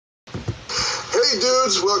Hey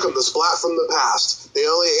dudes, welcome to Splat from the Past, the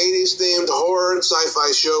only 80s themed horror and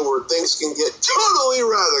sci-fi show where things can get totally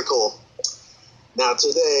radical. Now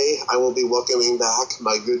today, I will be welcoming back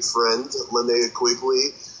my good friend, Linnea Quigley,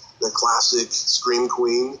 the classic Scream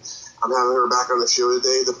Queen. I'm having her back on the show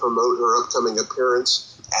today to promote her upcoming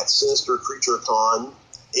appearance at SINISTER CREATURE CON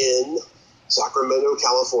in Sacramento,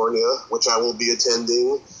 California, which I will be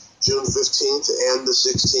attending June 15th and the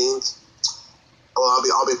 16th. Well, I'll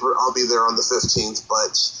be there on the 15th,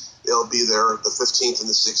 but it'll be there the 15th and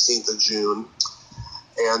the 16th of June.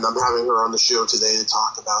 And I'm having her on the show today to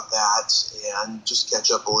talk about that and just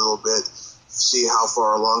catch up a little bit, see how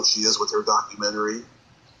far along she is with her documentary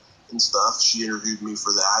and stuff. She interviewed me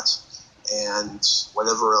for that, and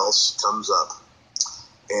whatever else comes up.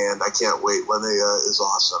 And I can't wait. Linnea is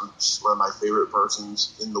awesome. She's one of my favorite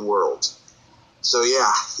persons in the world. So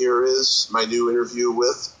yeah, here is my new interview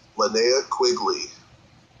with Linnea Quigley.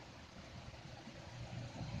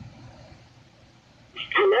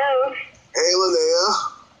 Hello. Hey, Linnea.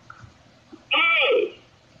 Hey.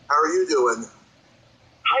 How are you doing?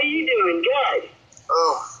 How are you doing? Good.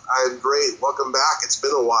 Oh, I'm great. Welcome back. It's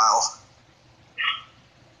been a while.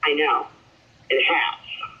 I know. It has.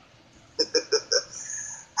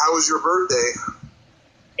 How was your birthday?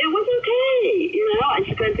 It was okay. You know, I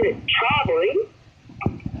spent it traveling.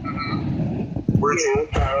 Where'd you,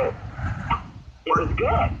 so it was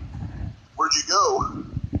good. Where'd you go?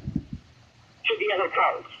 To the other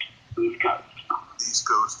coast. East Coast. The East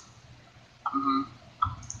Coast. Mm-hmm.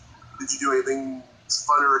 Did you do anything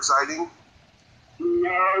fun or exciting?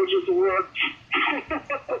 No, just worked. I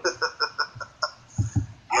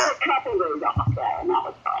had a couple of days off there, and that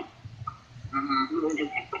was fun. Mm-hmm. We were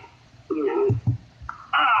just,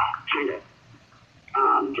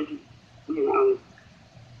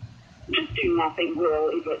 just do nothing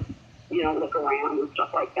really, but, look around and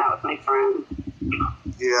stuff like that with my friends.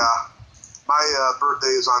 Yeah. My birthday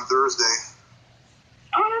is on Thursday.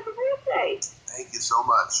 Oh, happy birthday. Thank you so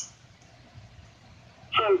much.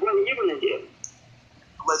 So what are you going to do?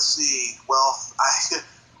 Let's see. Well,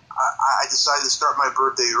 I decided to start my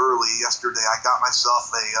birthday early yesterday. I got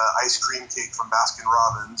myself a ice cream cake from Baskin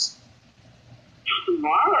Robbins.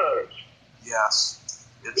 Smart. Yes.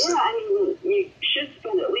 You should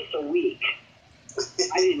spend at least a week.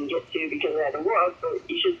 I didn't get to because I had to work, but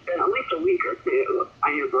you should spend at least a week or two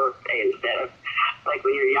on your birthday instead of like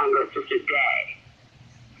when you're younger, it's just a day.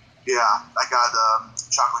 Yeah, I got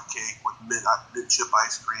chocolate cake with mint chip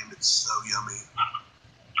ice cream. It's so yummy.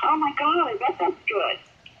 Oh my God, I bet that's good.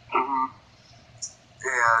 Mm-hmm.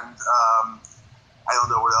 And I don't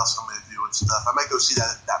know what else I'm going to do and stuff. I might go see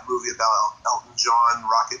that movie about Elton John,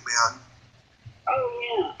 Rocket Man. Oh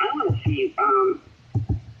yeah, I want to see.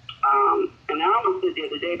 And I almost did the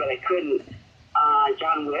other day, but I couldn't.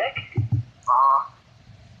 John Wick.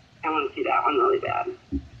 I want to see that one really bad.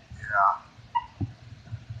 Yeah.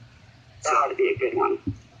 That ought to be a good one.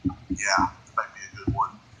 Yeah, it might be a good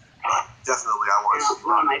one. But definitely, I want to see.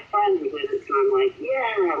 One of my friends did it, so I'm like,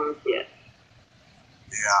 yeah, I want to see it.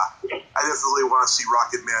 Yeah, I definitely want to see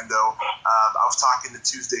Rocket Man, though. I was talking to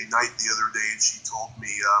Tuesday Night the other day, and she told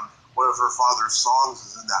me one of her father's songs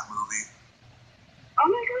is in that movie. Oh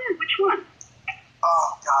my God, which one? Oh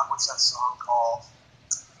God, what's that song called?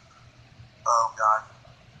 Oh God.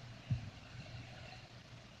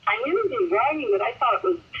 I knew it was writing, but I thought it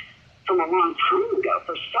was from a long time ago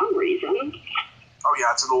for some reason. Oh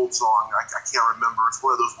yeah, it's an old song. I can't remember. It's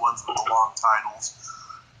one of those ones with the long titles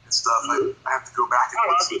and stuff. I have to go back and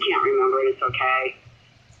well, if you can't remember it, it's okay.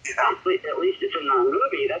 Yeah. At least it's in the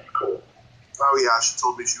movie. That's cool. Oh yeah, she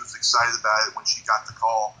told me she was excited about it when she got the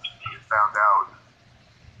call and found out.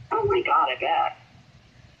 Oh my God, I bet.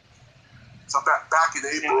 So back in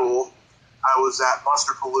April, I was at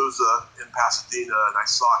Monster Palooza in Pasadena, and I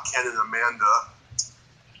saw Ken and Amanda.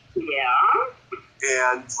 Yeah.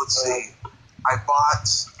 And let's see, I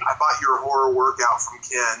bought your horror workout from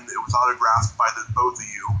Ken. It was autographed by both of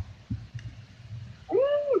you.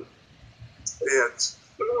 Woo. And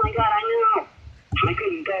Oh my God, I know. I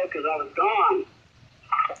couldn't go because I was gone.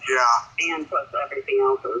 Yeah. And plus everything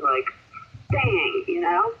else, it was like, dang,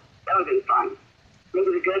 that would have been fun. Was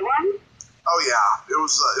it a good one? Oh yeah, it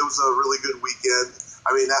was a really good weekend.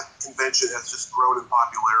 I mean, that convention has just grown in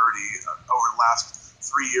popularity over the last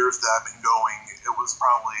 3 years that I've been going. It was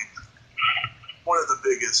probably one of the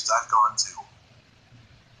biggest I've gone to.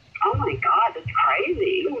 Oh my God, that's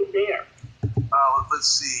crazy. Who was there? Let's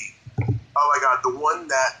see. Oh my God, the one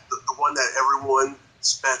that everyone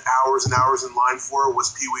spent hours and hours in line for was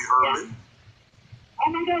Pee Wee Herman. Yeah. Oh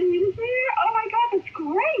my God, he was there? Oh my God, that's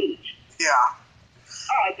great. Yeah.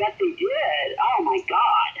 Oh, I bet they did. Oh my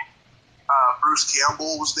God. Bruce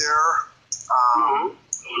Campbell was there.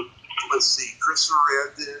 Let's see, Chris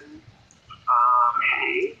Sarandon.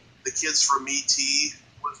 Okay. The kids from E.T.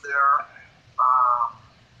 was there.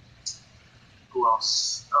 Who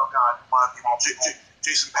else? Oh, God, a lot of people.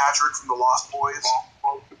 Jason Patrick from the Lost Boys.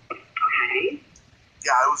 Okay.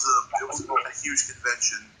 Yeah, it was a huge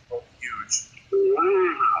convention. Huge.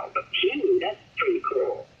 Wow, but that's pretty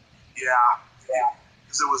cool. Yeah.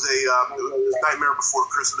 Because it was a Nightmare Before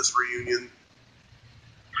Christmas reunion.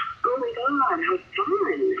 Oh my God, how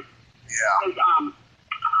fun! Yeah. Because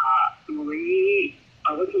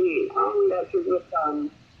that's with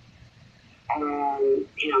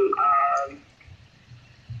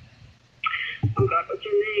oh God, what's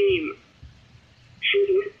her name? She's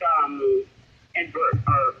with Ed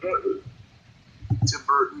Burton. Tim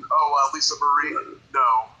Burton. Oh, Lisa Marie.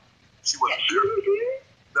 No, she wasn't she there. was there?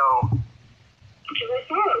 No. Because I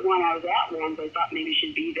saw it when I was at one, but I thought maybe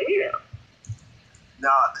she'd be there. No,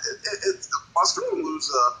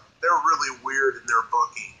 Monsterpalooza, they're really weird in their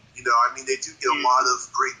booking. You know, I mean, they do get a lot of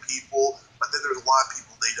great people, but then there's a lot of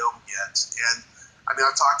people they don't get. And, I mean,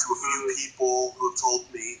 I've talked to a few people who have told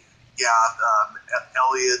me,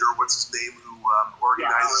 Elliot, or what's his name, who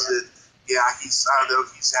organizes it. Yeah, he's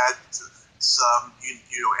had some,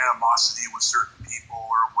 animosity with certain people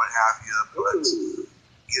or what have you, but,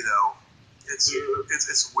 you know,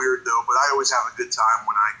 it's weird, though, but I always have a good time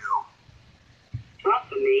when I go. That's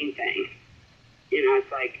the main thing. You know,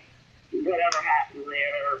 it's like, whatever happens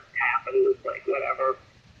there happens, like, whatever.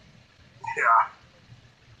 Yeah.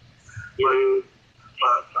 But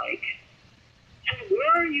it's like,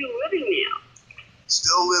 where are you living now?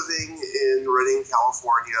 Still living in Redding,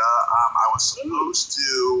 California. I was supposed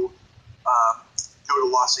to go to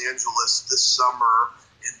Los Angeles this summer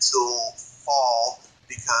until fall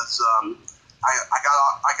because I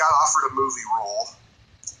got offered a movie role.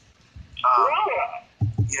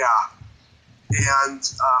 Yeah. And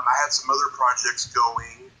I had some other projects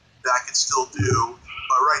going that I could still do,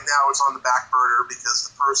 but right now it's on the back burner because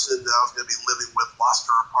the person that I was going to be living with lost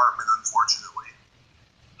her apartment, unfortunately.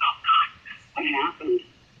 Oh God, what happened?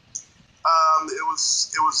 It was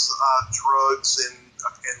drugs and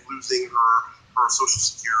losing her Social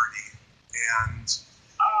Security, and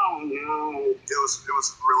oh no, it was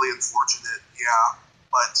really unfortunate. Yeah,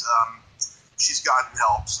 but she's gotten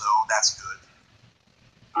help, so that's good.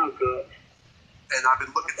 Oh, good. And I've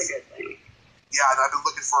been looking. That's a good thing. Yeah, and I've been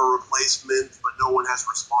looking for a replacement, but no one has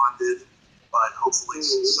responded. But hopefully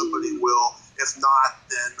somebody will. If not,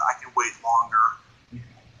 then I can wait longer.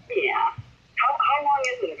 Yeah. How long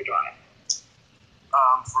is it of a drive?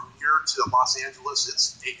 From here to Los Angeles,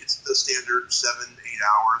 it's the standard 7-8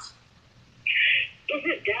 hours. Is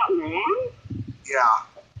it that long? Yeah.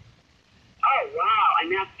 Oh wow,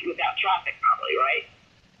 and that's without traffic, probably, right?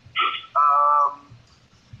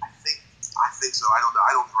 I think so. I don't know.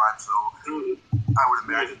 I don't drive, so I would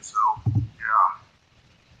imagine so. Yeah.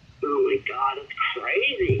 Oh my God, it's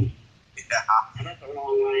crazy. Yeah. And that's a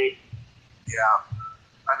long way. Yeah.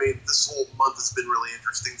 I mean, this whole month has been really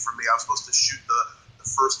interesting for me. I was supposed to shoot the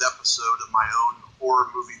first episode of my own horror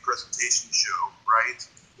movie presentation show, right?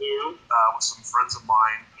 Yeah. With some friends of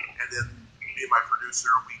mine, and then me and my producer,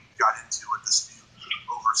 we got into a dispute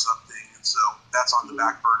over something, and so that's on the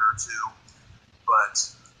back burner too. But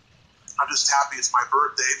I'm just happy it's my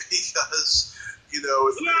birthday because,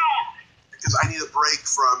 because I need a break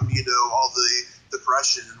from, all the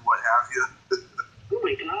depression and what have you. Oh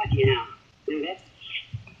my God, yeah. Dude, that's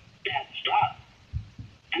bad stuff.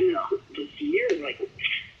 And this year is like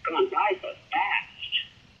gone by so fast.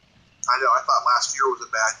 I know, I thought last year was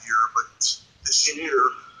a bad year, but this year,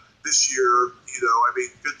 I mean,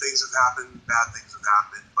 good things have happened, bad things have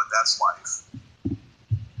happened, but that's life.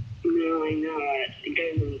 No, I know it. It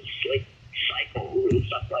goes in like cycles and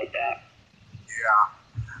stuff like that. Yeah.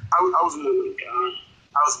 I was. Oh my God.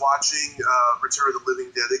 I was watching Return of the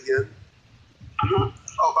Living Dead again. Uh-huh.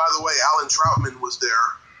 Oh, by the way, Alan Troutman was there.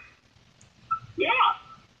 Yeah.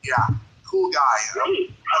 Yeah. Cool guy.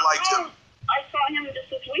 Great. I liked him. I saw him just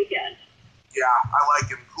this weekend. Yeah, I like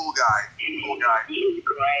him. Cool guy. Cool guy. He's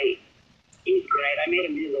great. He's great. I made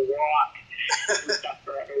him do the walk and stuff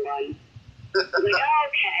for everyone. I was like, oh,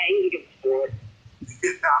 okay, he's a good sport.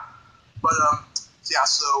 Yeah. But,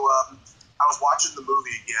 so I was watching the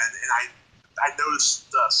movie again, and I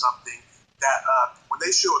noticed something that when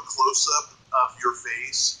they show a close-up of your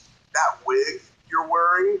face, that wig you're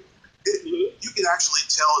wearing, you can actually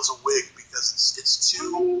tell it's a wig because it's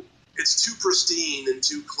too pristine and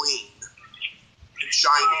too clean and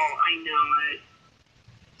shiny. Oh, I know it.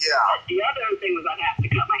 Yeah. But the other thing was I'd have to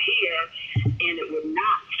cut my hair, and it would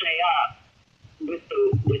not stay up with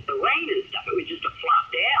the rain and stuff. It would was just a flop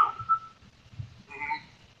down.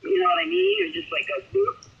 You know what I mean? It was just like a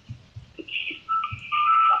boop.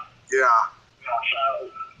 Yeah. So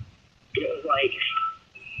it was like,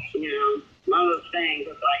 one of those things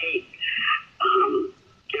that I hate. I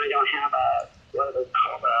don't have what are those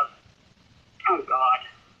called? Oh God.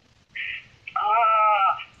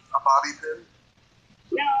 A bobby pin?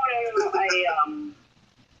 No.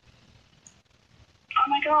 Oh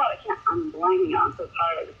my God, I'm blanking. I'm so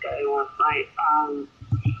tired of this guy last night.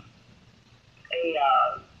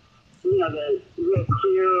 The real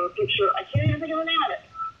clear picture. I can't even think of the name of it.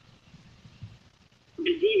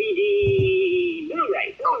 The DVD Blu-ray.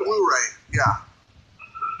 Oh, Blu-ray, yeah.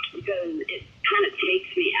 Because it kind of takes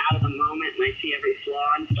me out of the moment and I see every flaw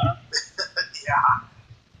and stuff. Yeah.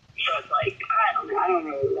 So it's like, I don't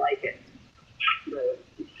really like it, the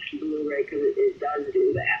Blu-ray, because it does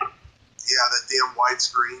do that. Yeah, that damn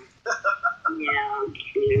widescreen. Yeah,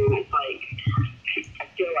 it's like, I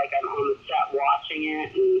feel like I'm on the set watching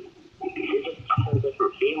it, and it's just a whole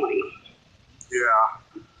different feeling.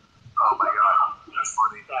 Yeah. Oh my God, that's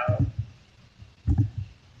funny.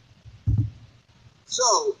 So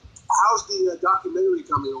how's the documentary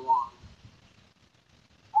coming along?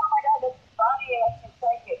 Oh my God, this is funny. I can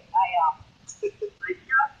take it. I just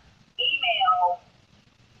emailed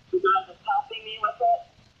the guy that's helping me with it,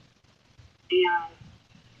 and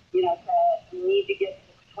said you need to get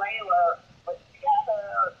this trailer put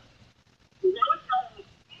together. They were telling me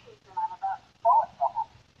excuse, and I'm about to fall from it.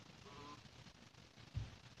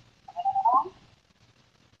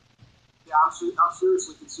 Yeah, I'm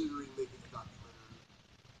seriously considering making a documentary.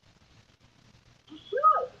 You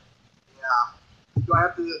should. Yeah. Do I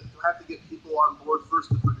have to get people on board first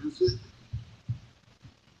to produce it?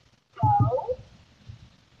 So,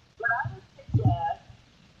 what I would suggest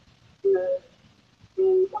is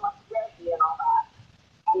doing some of the Reggie and all that,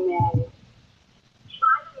 and then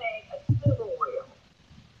try to make a sizzle reel.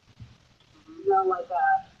 Like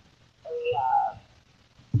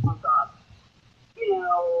oh God,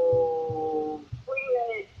 3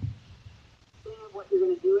 minutes thing of what you're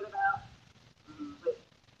going to do it about. But,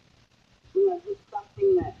 just something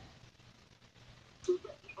that will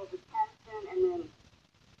get people's attention, and then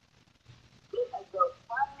get a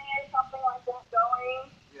GoFundMe or something like that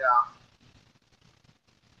going. Yeah.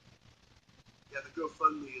 Yeah, the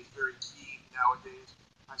GoFundMe is very key nowadays.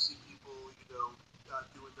 I see people,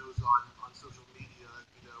 doing those on social media,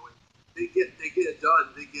 and they get it done.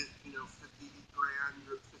 They get, 50 grand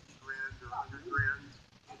or 50 grand or 100 grand,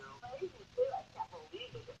 Crazy too. I can't believe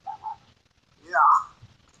they get that much. Yeah.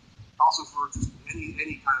 Also for just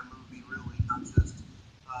any kind of movie, really, not just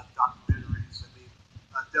documentaries. I mean,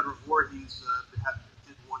 Deborah Voorhees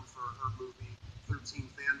did one for her movie 13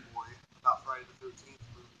 Fanboy about Friday the 13th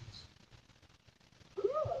movies.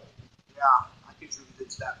 Really? Yeah, I contributed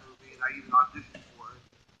to that movie, and I even auditioned for it.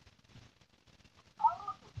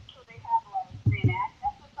 Oh, so they have like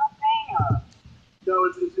reenactments or something, or? No,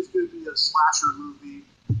 it's going to be a slasher movie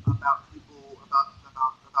about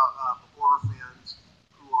horror fans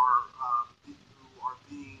who are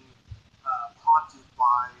being haunted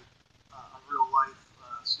by a real life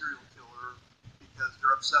serial killer because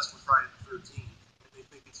they're obsessed with Friday the 13th and they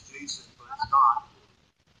think it's Jason, but it's not.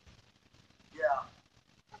 Yeah.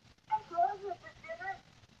 And who is it that did it?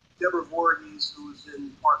 Deborah Voorhees, who was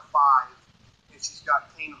in part 5, and she's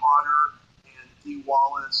got Kane Hodder and Dee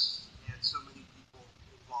Wallace and so many people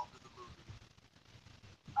involved in the movie.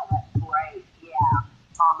 Oh, that's great. Yeah.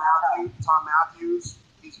 Tom Matthews,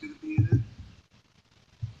 he's going to be in it.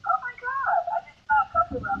 Oh my God, I just saw a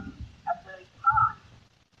couple of them at the con.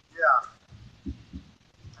 Yeah.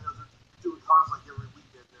 I know they're doing cons like every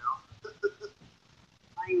weekend now.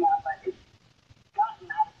 I know, but it's gotten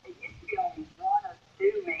out of, it used to be only 1 or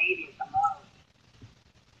 2 maybe at the most.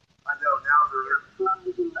 I know, now they're...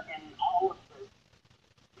 And all of the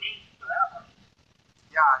dates forever.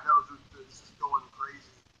 Yeah, I know, this is going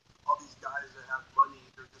crazy. All these guys that have money,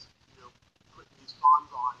 they're just, putting these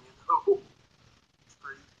cons on, It's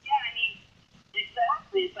crazy. Yeah, I mean,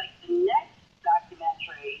 exactly. It's like the next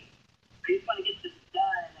documentary, I just want to get this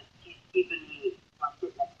done, and it keeps keeping me from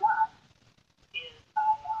getting it done, is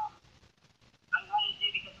I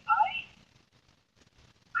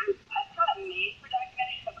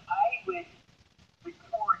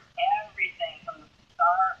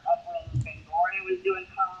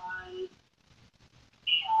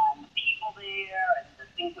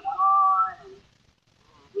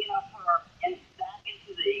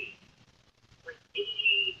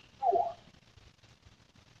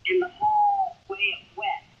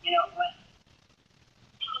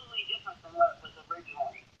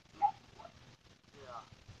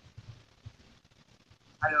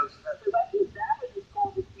I know. Because I think that was a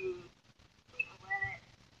school between people in it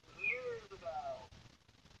years ago.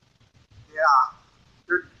 Yeah.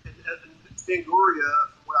 In Fangoria,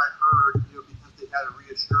 from what I heard, because they had a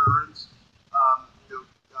reassurance, the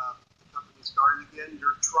company started again.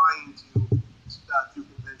 They're trying to do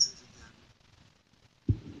conventions again.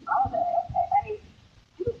 Okay. I mean,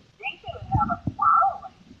 you would think they would have a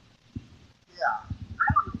following. Yeah. I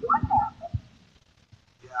don't know what happened.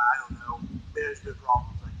 Yeah, I don't know. Management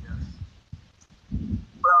problems, I guess.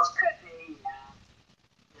 But I was Could be,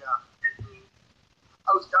 yeah.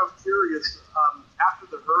 I was curious. After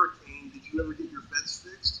the hurricane, did you ever get your fence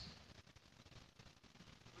fixed?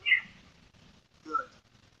 Yeah. Good.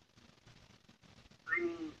 I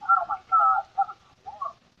mean, oh my God, that was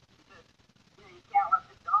horrible. Because, you can't let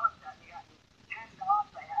the dogs out. You got 10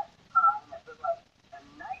 dogs I had at the time. It was like a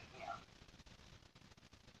nightmare.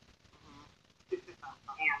 And,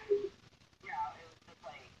 it was just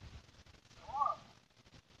like horrible.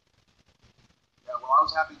 Yeah, well, I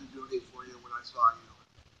was happy to donate for you when I saw you.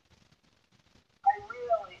 I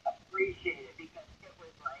really appreciate it because it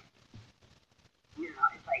was like,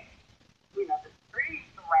 it's like, the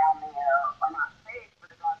streets around there are not safe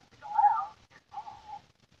for the dogs to go out at all.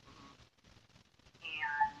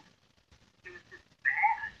 And it was just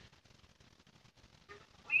bad. It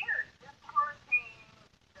was weird. This hurricane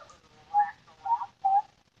that was the last one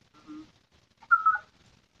caused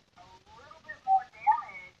a little bit more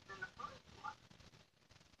damage than the first one.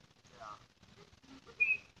 Yeah. It seemed to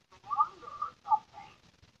be stronger or something.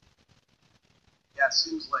 Yeah, it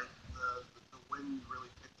seems like the wind really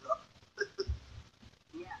picked up.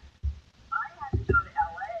 Yeah. I had to go to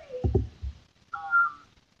LA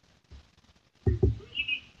the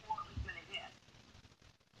day before it was going to hit.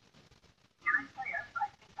 And I tell you, I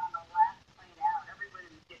think on the last plane out, everybody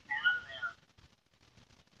was getting out of there.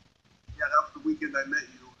 Yeah, that was the weekend I met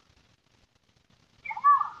you.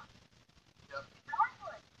 Yeah. Yep.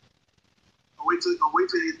 Exactly. I'll wait till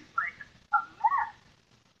you. It's like a mess.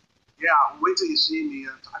 Yeah, wait till you see me.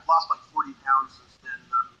 I've lost like 40 pounds since then.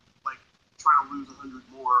 I'm like trying to lose 100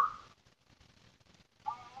 more.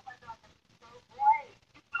 Oh my God, that's so great.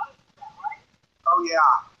 You posted that, right? Oh yeah,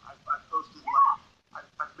 I've posted like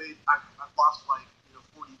I've lost like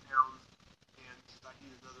 40 pounds, and I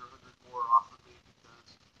need another 100 more off of me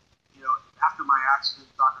because after my accident,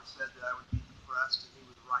 the doctor said that I would be depressed, and he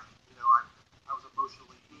was right. I was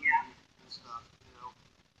emotionally eating and stuff.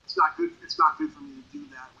 It's not good. It's not good for me to do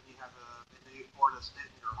that when you have an aorta stent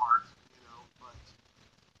in your heart. But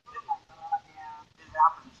it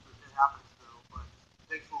happens. It happens though. But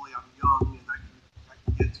thankfully, I'm young and I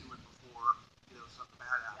can get to it before something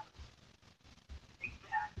bad happens.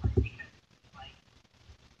 Exactly. Because like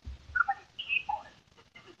so many people,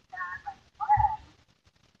 it was sad. My friend,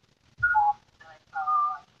 that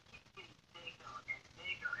keeps getting bigger and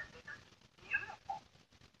bigger and bigger. She's beautiful.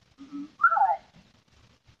 But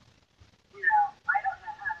I don't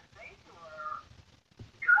know how to say to her,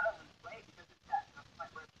 you gotta lose weight because it's gotten to the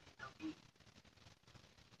point where she's obese.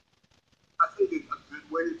 I think a good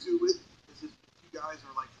way to do it is if you guys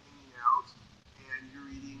are like hanging out and you're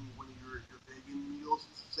eating one of your vegan meals,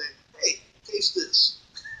 you should say, "Hey, taste this."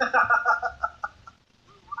 Right?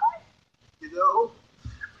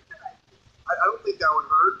 I don't think that would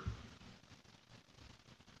hurt.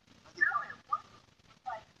 No, it wouldn't. It's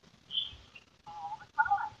like she eats all the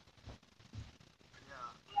time.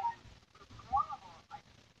 Yeah. And it was horrible. Like,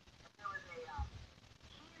 if there was a,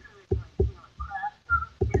 she usually doing, a craft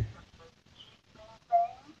service gets those cheap little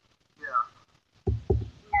things. Yeah.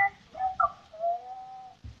 And she has a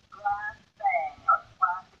whole glass thing, or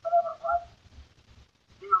plastic, whatever it was,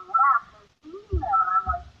 in her lap, and eating them. And I'm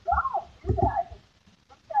like, don't do that. I said,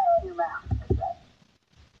 put that in your mouth. I said,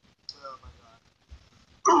 Oh my God.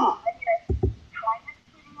 I mean, I kind of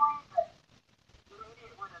insinuate, but maybe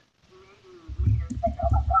it would have made her think, oh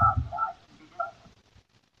my God, I shouldn't be doing this.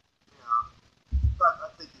 Yeah. But I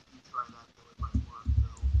think if you try that, though, it might work,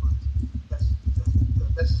 though. But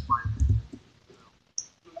that's just my opinion.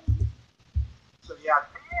 So yeah.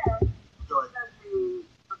 And Go ahead. because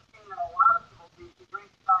the thing that a lot of people do, she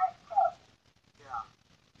drinks Diet Coke. Yeah.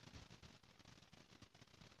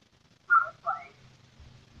 So it's like,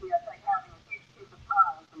 it's like having a huge piece of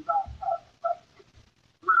pie and some Diet Coke. It's like, it's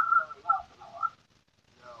not really helping a lot.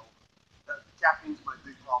 No. Caffeine's my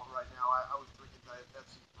big problem right now. I was drinking Diet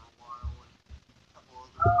Pepsi for a while and a couple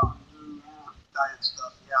other diet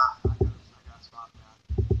stuff. Yeah, I gotta stop that.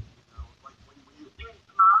 Like when you Drink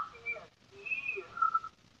coffee or tea or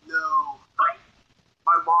no. ice.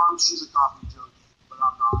 My mom, she's a coffee junkie, but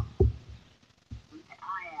I'm not.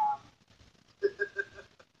 I am.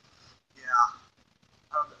 Yeah.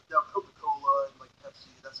 I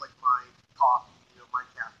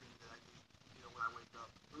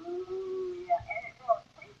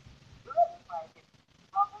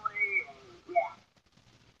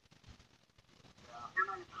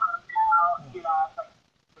You know, it's like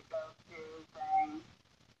the go-to thing.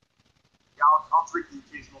 Yeah, I'll drink the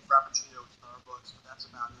occasional Frappuccino at Starbucks, but that's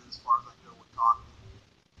about it as far as I go with coffee.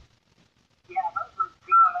 Yeah, those are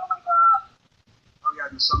good. Oh my god. Oh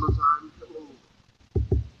yeah, in the summertime. Ooh.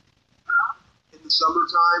 Huh? In the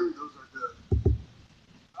summertime, those are good.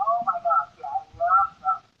 Oh my gosh, yeah, I love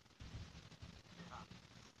them. Yeah.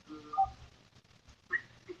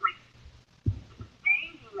 It's like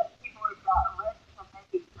amazing that people have got rich from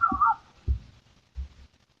making coffee.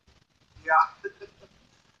 Yeah.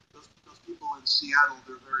 those people in Seattle,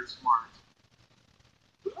 they're very smart.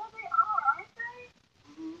 Yeah, they are, aren't they?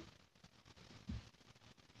 Mm-hmm.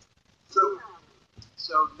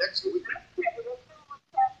 So next week. That's it. It's filled with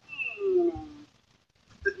caffeine.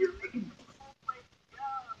 You're making the whole place go.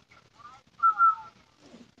 Your Wi-Fi.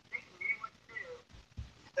 They knew what to do.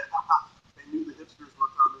 They knew the hipsters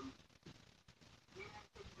were coming. Yes,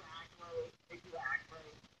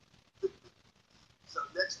 exactly. So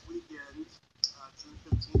next weekend, June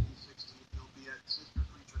 15th and 16th, you'll be at Sister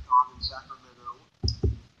Creature Con in Sacramento.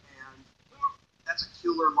 And that's a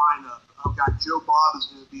killer lineup. I've got Joe Bob is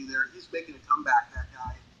going to be there. He's making a comeback, that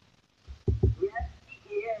guy. Yes, he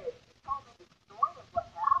is. He told me the story of what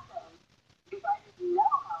happened because I didn't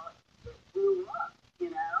know how it blew up,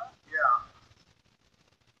 you know? Yeah.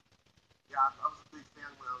 Yeah, I was a big fan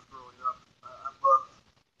when I was growing up. I love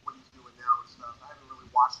what he's doing now and stuff. I haven't really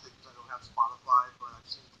watched it because I don't have Spotify, but I've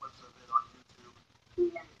seen clips of it on YouTube.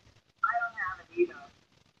 Yeah. I don't have it either.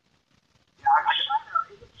 Yeah,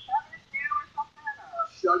 Shudder. Is it Shudder too or something? Or?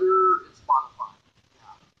 Shudder and Spotify.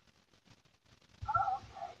 Yeah. Oh,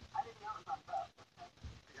 okay. I didn't know it was on both. Okay.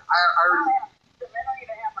 Yeah, I already. I don't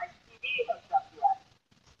even have my TV hooked up yet.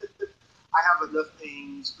 I have enough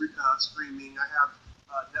paying streaming. I have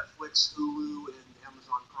Netflix, Hulu, and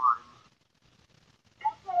Amazon Prime.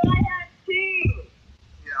 That's what I had too.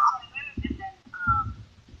 Yeah. I moved and then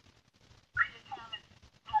I just haven't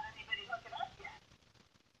had anybody hook it up yet.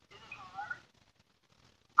 Is it hard?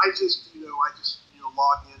 I just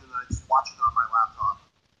log in and I just watch it on my laptop.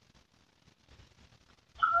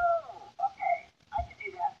 Oh, okay. I can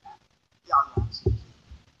do that then. Yeah, it's easy.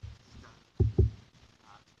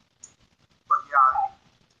 But yeah,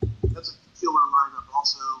 that's a killer lineup.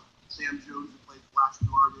 Also, Sam Jones who played Flash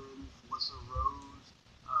Gordon, Melissa Rose,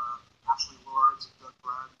 Ashley Lawrence, and Doug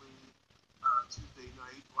Bradley, Tuesday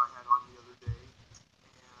Night, who I had on the other day,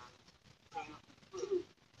 and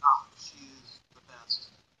she's the best.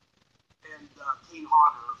 And Kane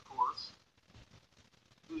Hodder, of course.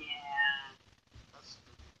 Yeah. That's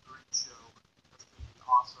going to be a great show. That's going to be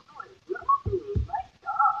awesome. Oh, really? My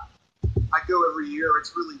God. I go every year.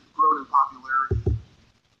 It's really grown in popularity.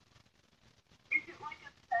 Is it like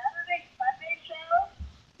a Saturday, Sunday show?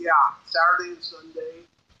 Yeah, Saturday and Sunday.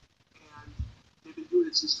 And they've been doing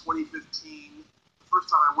it since 2015. The first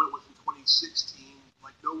time I went was in 2016.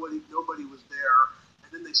 Like nobody was there.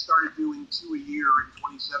 And then they started doing 2 a year in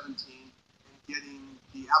 2017 and getting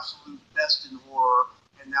the absolute best in horror.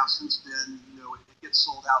 And now since then, it gets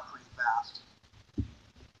sold out pretty fast.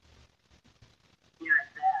 Yeah, I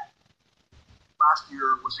bet. Last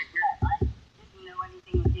year was. I didn't know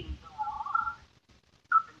anything was even going on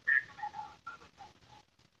up in Sacramento.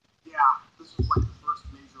 Yeah, this was like the first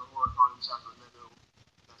major horror con in Sacramento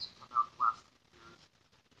that's come out in the last few years.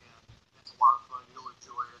 And it's a lot of fun. You'll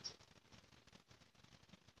enjoy it.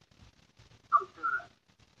 Oh, good.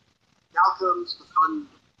 Now comes the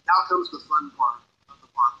fun part of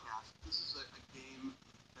the podcast. This is a game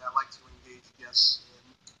that I like to engage guests in.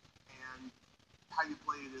 And how you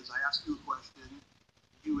play it is I ask you a question,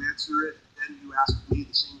 you answer it, then you ask me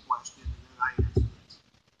the same question, and then I answer it.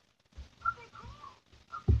 Okay, cool.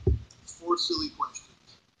 Okay. 4 silly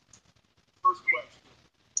questions. First question.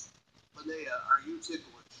 Linnea, are you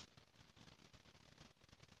ticklish?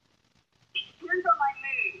 It depends on my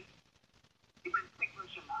mood. If I'm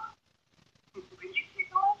ticklish or not. Are you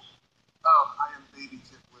ticklish? Oh, I am baby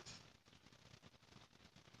ticklish.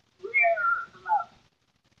 Where the most?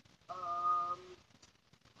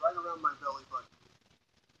 Right around my belly button.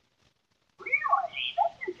 Really?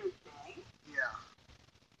 That's interesting. Yeah.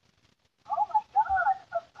 Oh my God.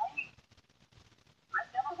 I've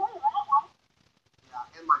never heard of that one.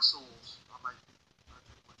 Yeah, and my soles on my feet are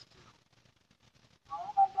ticklish too. Oh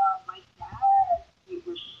my God. My dad, he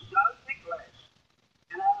was so ticklish.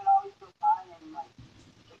 And I would always go by and like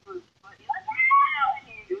tickle his foot. He's like, ah!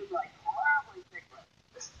 And he was like horribly ticklish.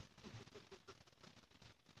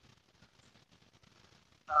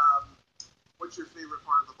 What's your favorite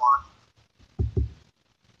part of the body?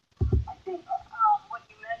 I think what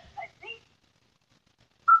you mentioned,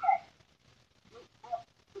 okay,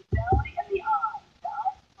 the belly and the eyes. The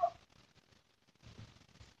eyes first.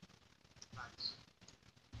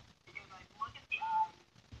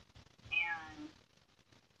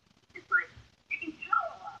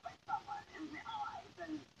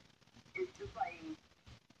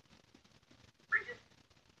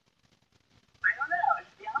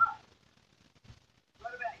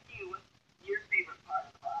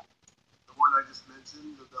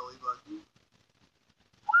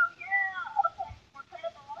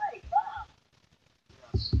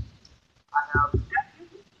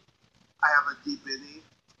 deep innie,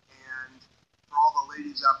 and for all the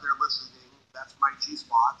ladies out there listening, that's my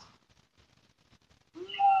G-spot. No.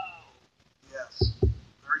 Yes,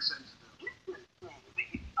 very sensitive. Interesting.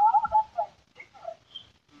 Oh, that's like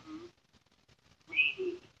ticklish. Mm-hmm.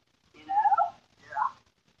 Maybe. You know? Yeah.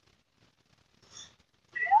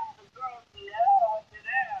 Yeah, the girls know what to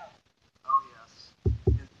do. Oh, yes.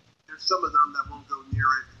 And there's some of them that won't go near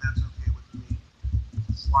it, and that's okay with me.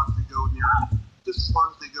 Just as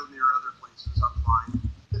long as they go near other places, I'm fine.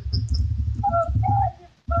 Oh, God,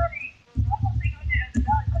 it's funny. I don't think we did the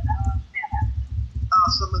belly button. I don't understand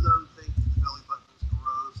that. Some of them think that the belly button is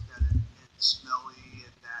gross, that it's smelly,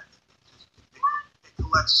 and that it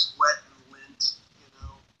collects sweat and lint, you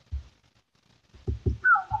know.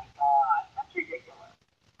 Oh, my God. That's ridiculous.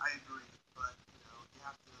 I agree, but, you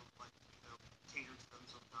have to, cater to them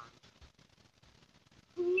sometimes.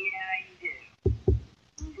 Yeah, you do.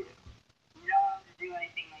 You do. You don't want them to do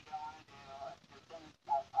anything they don't want to do, because then it's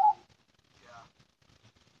not fun. Yeah.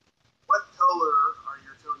 What color are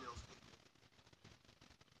your toenails painted?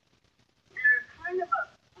 They're kind of a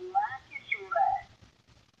blackish red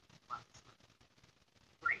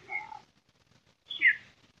right now. Cute.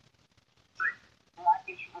 But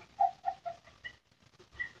blackish red.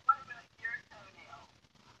 What about your toenails?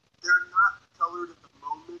 They're not colored at the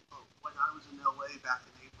moment, but when I was in LA back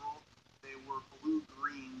in April, they were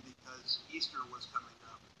blue-green because Easter was coming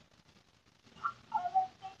up. Oh,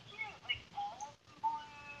 that's so cute. Like almost blue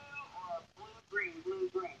or blue-green,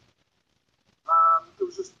 blue-green. It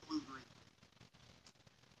was just blue-green.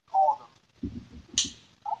 All of them.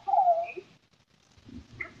 Okay.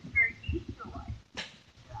 This is very Easter-like.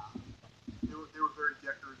 Yeah. They were very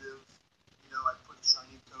decorative. I put a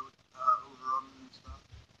shiny coat over them and stuff.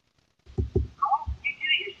 Oh, you do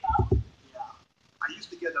it yourself? Yeah. I used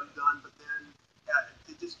to get them done, but then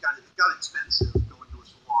it got expensive going to a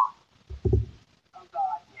salon. Oh,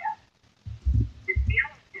 God, yeah. It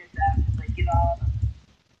feels good, though, because they get off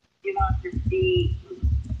your feet,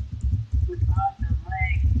 massage their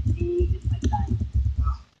legs, feet. It's like nice. It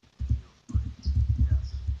feels great. Yes.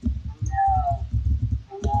 I know.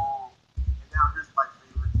 And now here's my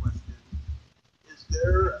favorite question. Is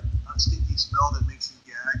there a stinky smell that makes you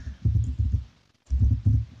gag?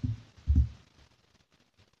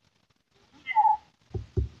 Yeah.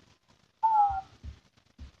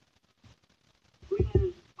 When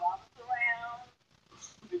there's bumps around,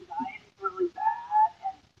 the diet is really bad,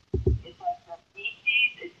 and it's like the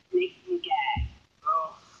feces, it makes me gag.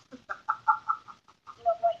 Oh.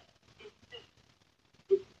 Like,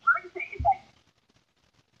 it's hard to say. It's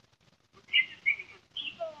interesting because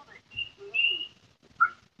people that eat meat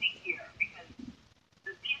are stinkier because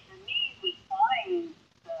the meat would find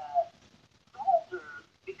the soldiers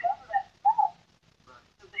because of that smell. Right.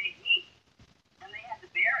 So they ate meat, and they had to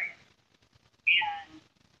bury it. And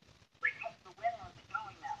like the wind wasn't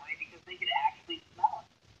going that way because they could actually smell it.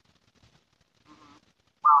 Mm-hmm.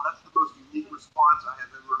 Wow, that's the most unique response I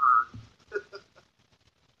have ever heard.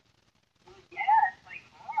 Well, yeah, it's like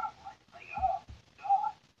horrible. It's like, oh,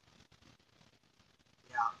 God.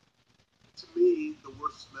 Yeah. To me, the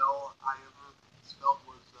worst smell I ever smelled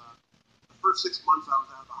was the first 6 months I was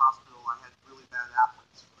out of the hospital, I had really bad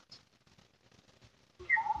athlete's foot.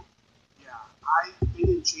 Yeah? Yeah. They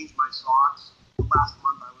didn't change my socks the last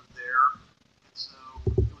month I was there, and so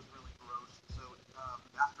it was really gross. So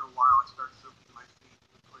after a while, I started soaking my feet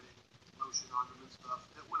and putting lotion on them and stuff,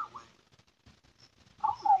 and it went away.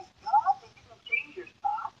 Oh, my God. They didn't change your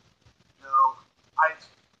socks? No, I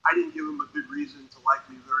didn't give them a good reason to like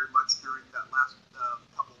me very much during that last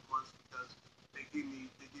couple of months because they gave me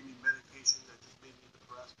medication that just made me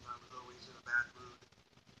depressed, and I was always in a bad mood.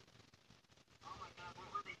 Oh, my God.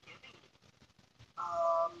 What were they giving you?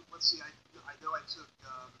 Let's see. I know I took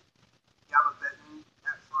gabapentin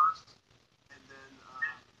at first, and then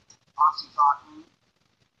oxycontin,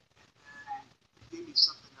 and then they gave me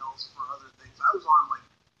something else for other things. I was on like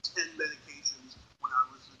 10 medications when I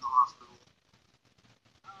was in the hospital.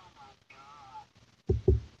 Oh, my God.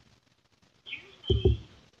 Usually,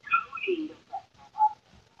 codeine does that for a lot of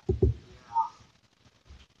them. Yeah.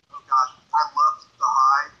 Oh gosh, I loved the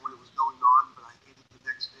high when it was going on, but I hated the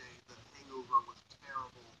next day. The hangover was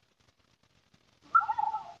terrible.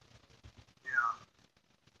 Wow. Yeah.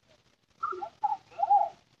 Oh, that's not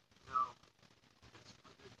good. No.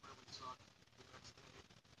 It really sucked the next day.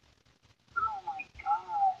 Oh, my God.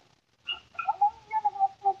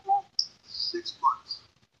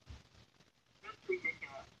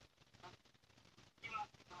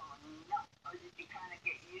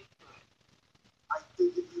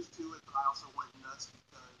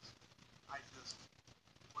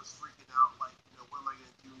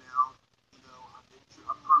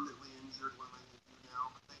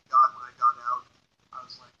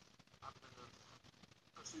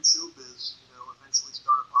 in showbiz, eventually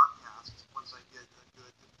start a podcast once I get a good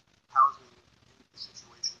housing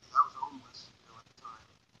situation. Because I was homeless, at the time.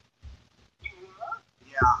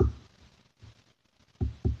 Yeah.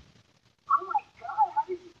 Oh my God, how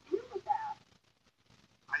did you deal with that?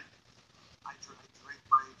 I drank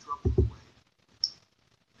my troubles away.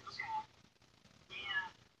 Okay. Yeah.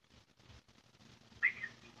 I guess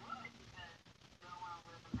you would, because you don't want to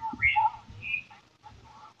live in that reality. I mean, that's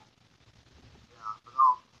horrible. Yeah, but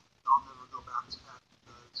I'll never go back to that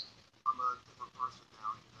because I'm a different person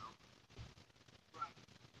now, Right.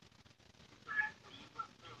 Exactly. You went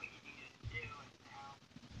through what you needed to do, and now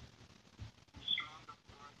you're stronger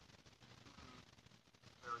for it.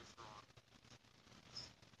 Very strong.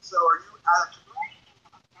 So are you at...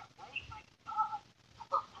 Wait, my God.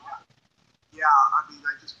 Yeah, I mean,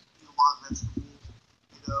 I just eat a lot of vegetables.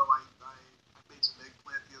 I made some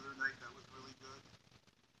eggplant the other night. That was really good.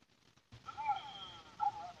 I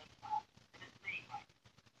love eggplant. And it's made right.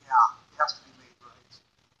 Yeah, it has to be made right.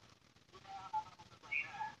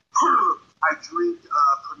 I drink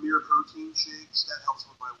Premier protein shakes. That helps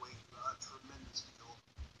with my weight. Tremendous deal.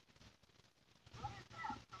 What is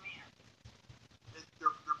that, Premier?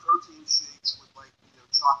 They're protein shakes with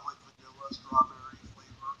chocolate, vanilla, strawberry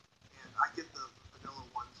flavor. And I get the vanilla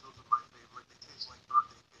ones. Those are my favorite. They taste like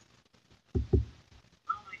birthday cake.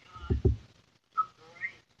 Oh my God. So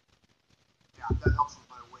great. Yeah, that helps with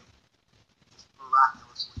my weight. Just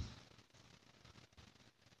miraculously.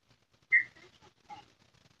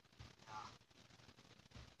 Yeah.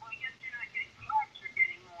 Well, I guess you're not getting carbs, you're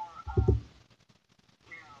getting more,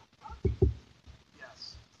 protein.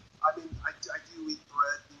 Yes. I mean, I do eat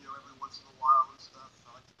bread, every once in a while and stuff.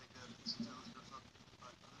 I like to make a piece of toast or something,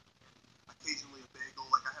 but occasionally a bagel.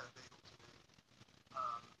 Like I had a bagel today.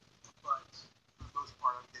 But for the most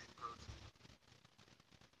part, I'm getting protein.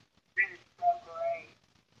 That is so great.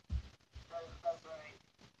 That is so great.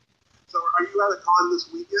 So, are you at a con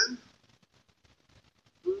this weekend?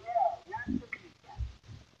 No, not this weekend.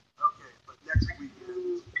 Okay, but next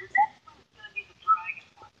weekend. The next one is going to be the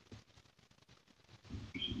Dragon one.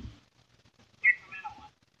 The Sacramento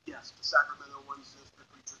one. Yes, the Sacramento one, Sinister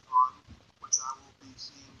Creature Con, which I will be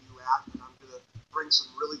seeing you at, and I'm going to bring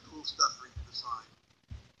some really cool stuff for you to sign.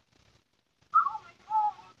 Oh my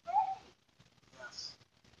God, okay. Yes.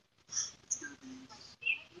 It's going to be... Have you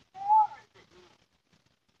seen it before, or is it new?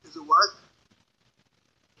 Is it what?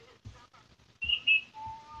 Is it stuff I've seen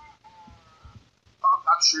before, or...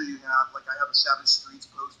 I'm sure you have. Like, I have a Savage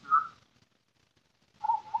Streets poster.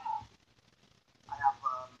 Oh, wow. I have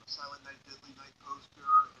a Silent Night, Deadly Night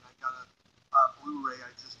poster, and I got a Blu-ray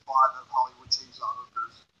I just bought of Hollywood Chainsaw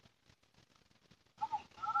Hookers. Oh my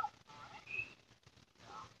God, great.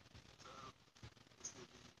 Yeah. So, it's going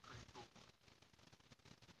to be pretty cool.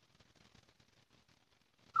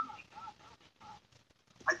 Oh my God, that'll be fun.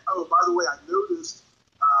 Oh, by the way, I noticed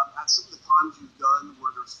at some of the cons you've done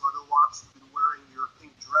where there's photo ops, you've been wearing your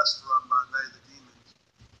pink dress from Night of the Demons.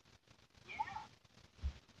 Yeah.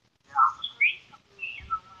 Yeah. Recently, in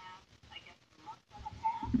the last, I guess, month and a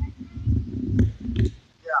half, I think.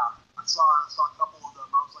 Yeah. I saw a couple of them.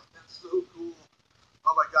 I was like, that's so cool.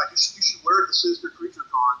 Oh my God, you should wear it to Sinister Creature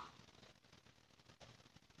Con.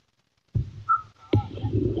 Oh God,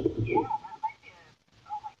 yeah, that might be a,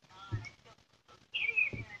 oh my God, I feel so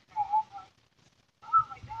idiot in it now. I'm like, oh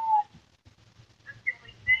my God, that's the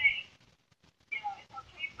only thing. It's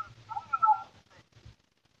okay for photos, but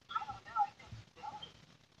I don't know, I feel silly.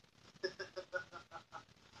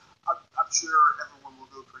 I'm sure everyone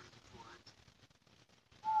will go crazy for it.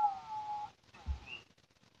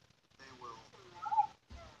 They will.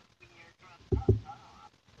 When you're dressed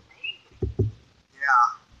up, it's amazing. Yeah.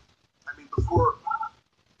 I mean,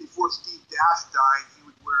 before Steve Dash died, he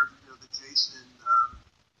would wear, the Jason,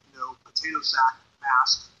 potato sack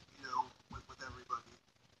mask, with everybody.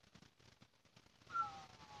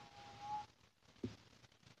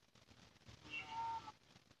 Yeah,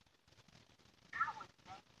 that was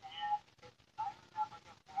so sad because I remember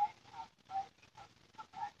him writing outside because he come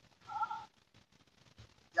back to the car.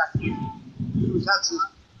 Yeah, he was at his...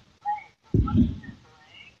 Wasn't his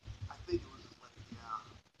leg? I think it was his leg, yeah.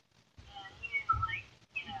 And he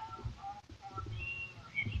didn't for me or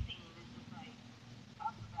anything. He was just like,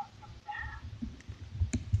 talk about coming back.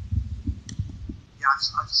 Yeah,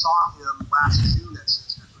 I saw him last June at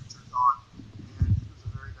Sinister Creature Con, and he was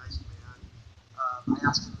a very nice man. I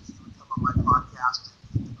asked him if he would come on my podcast,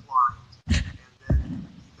 and he declined, and then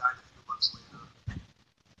he died a few months later.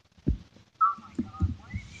 Oh my God,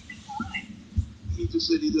 why did he decline? He just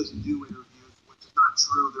said he doesn't do interviews, which is not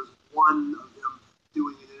true. There's one of him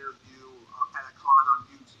doing an interview at a con on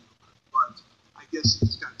YouTube, but I guess he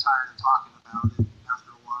just got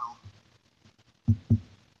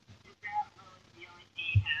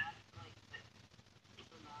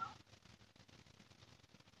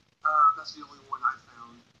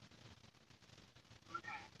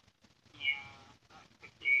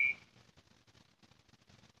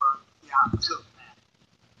Yeah, so,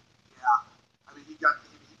 yeah. I mean, he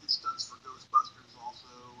did stunts for Ghostbusters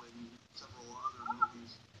also and several other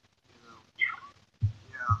movies, you know.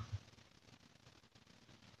 Yeah.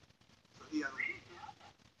 So he had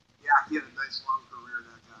a nice long career,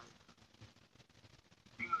 that guy.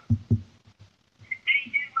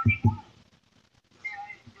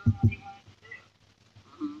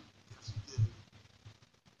 Mm-hmm. Yes, he did.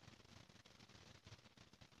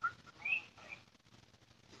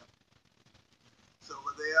 Yeah. So,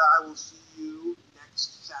 Linnea, I will see you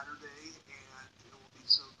next Saturday, and it will be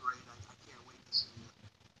so great. I can't wait to see you.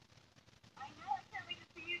 I know, I can't wait to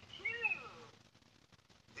see you too.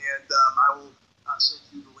 And I will send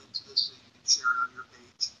you the link to this so you can share it on your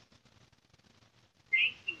page.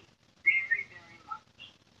 Thank you very, very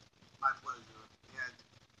much. My pleasure. And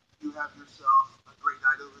you have yourself a great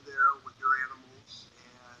night over there with your animals,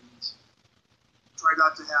 and try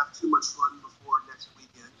not to have too much fun before next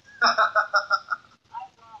weekend. I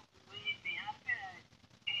won't, believe me. I'm going to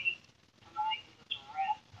take tonight and just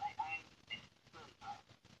rest. I'm really tired.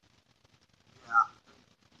 Yeah.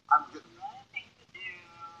 I'm good. There's a lot of things to do,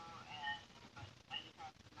 but I just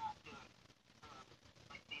have to not do it for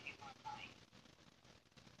like maybe one night.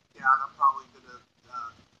 Yeah, and I'm probably gonna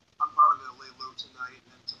lay low tonight,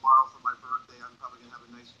 and then tomorrow for my birthday, I'm probably gonna have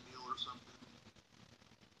a nice meal or something.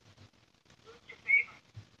 What's your favorite?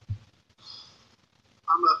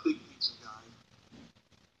 I'm a big pizza guy.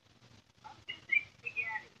 I was going to say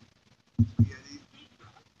spaghetti. Spaghetti. Pizza.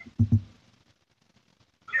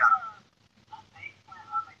 Yeah. Eggplant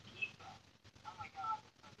on my pizza. Oh my god,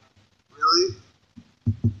 it's so good. Really?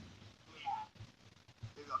 Yeah.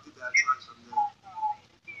 Maybe I'll give that a try someday.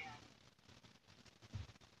 Again.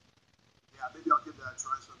 Yeah, maybe I'll give that a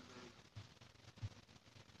try someday.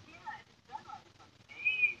 Yeah, it's done right. It's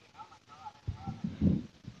amazing. Oh my god, I love it.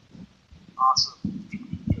 Awesome.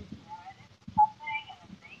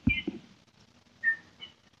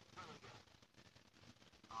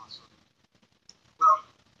 Awesome. Well,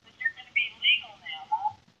 But you're going to be legal now,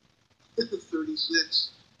 huh?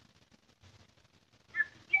 36. Yeah,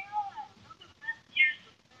 those are the best years,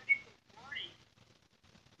 the 30s and 40s.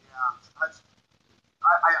 Yeah.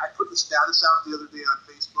 I put the status out the other day on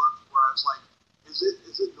Facebook where I was like, is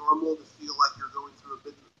it normal to feel like you're going through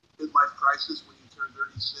a midlife crisis when you turn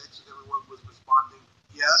 36? And everyone was responding,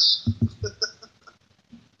 yes.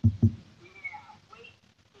 Yeah, wait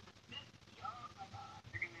for the 50. Oh my god,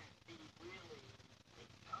 you're going to be really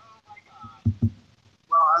like, oh my god.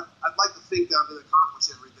 Well, I'd like to think that I'm going to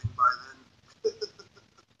accomplish everything by then.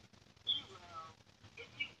 You will.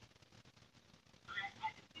 If you, it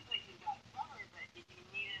seems like you got it covered, but if you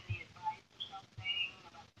need any advice or something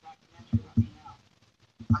about the documentary, let me know.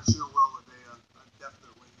 I sure will, Linnea. I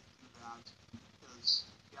definitely do that. Because,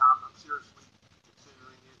 yeah, I'm seriously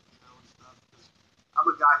considering it, you know, and stuff. Because I'm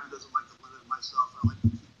a guy who doesn't like to limit myself. I like to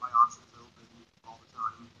keep my options open all the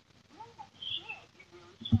time. No, you should. You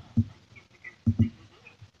really should. I think it's a good thing to do.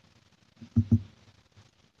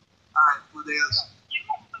 All right, Linnea. You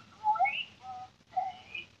have a great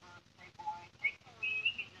birthday boy. Take the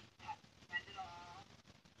week and just spend it all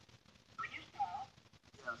for yourself.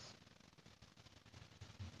 Yes.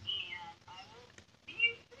 And I will see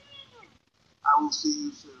you soon. I will see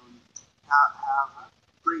you soon. Have a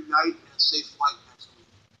great night and a safe flight next week.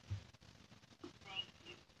 Thank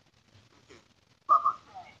you. Okay. Bye-bye.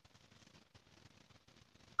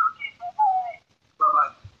 Okay, bye-bye.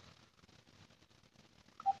 Bye-bye.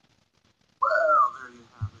 Well, there you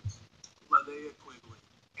have it. Linnea Quigley.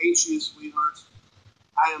 Ain't she a sweetheart?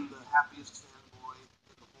 I am the happiest fanboy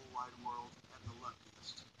in the whole wide world and the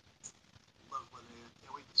luckiest. Love Linnea.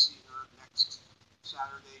 Can't wait to see her next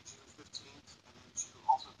Saturday, June 15th, and then she'll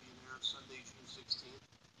also be there Sunday, June 16th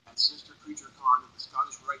at SINISTER CREATURE CON at the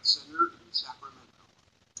Scottish Rite Center in Sacramento.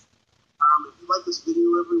 If you like this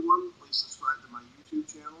video, everyone, please subscribe to my YouTube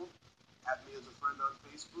channel, add me as a friend on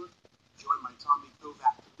Facebook, join my Tommy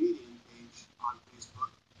Kovac comedian page on Facebook,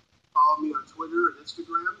 follow me on Twitter and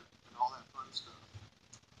Instagram, and all that fun stuff.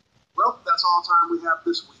 Well, that's all the time we have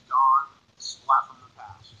this week on Splat from the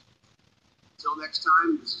Past. Until next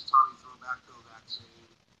time, this is Tommy Throwback Kovac saying,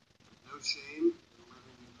 there's no shame in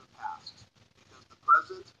living in the past, because the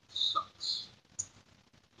present sucks.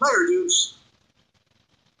 Later, dudes.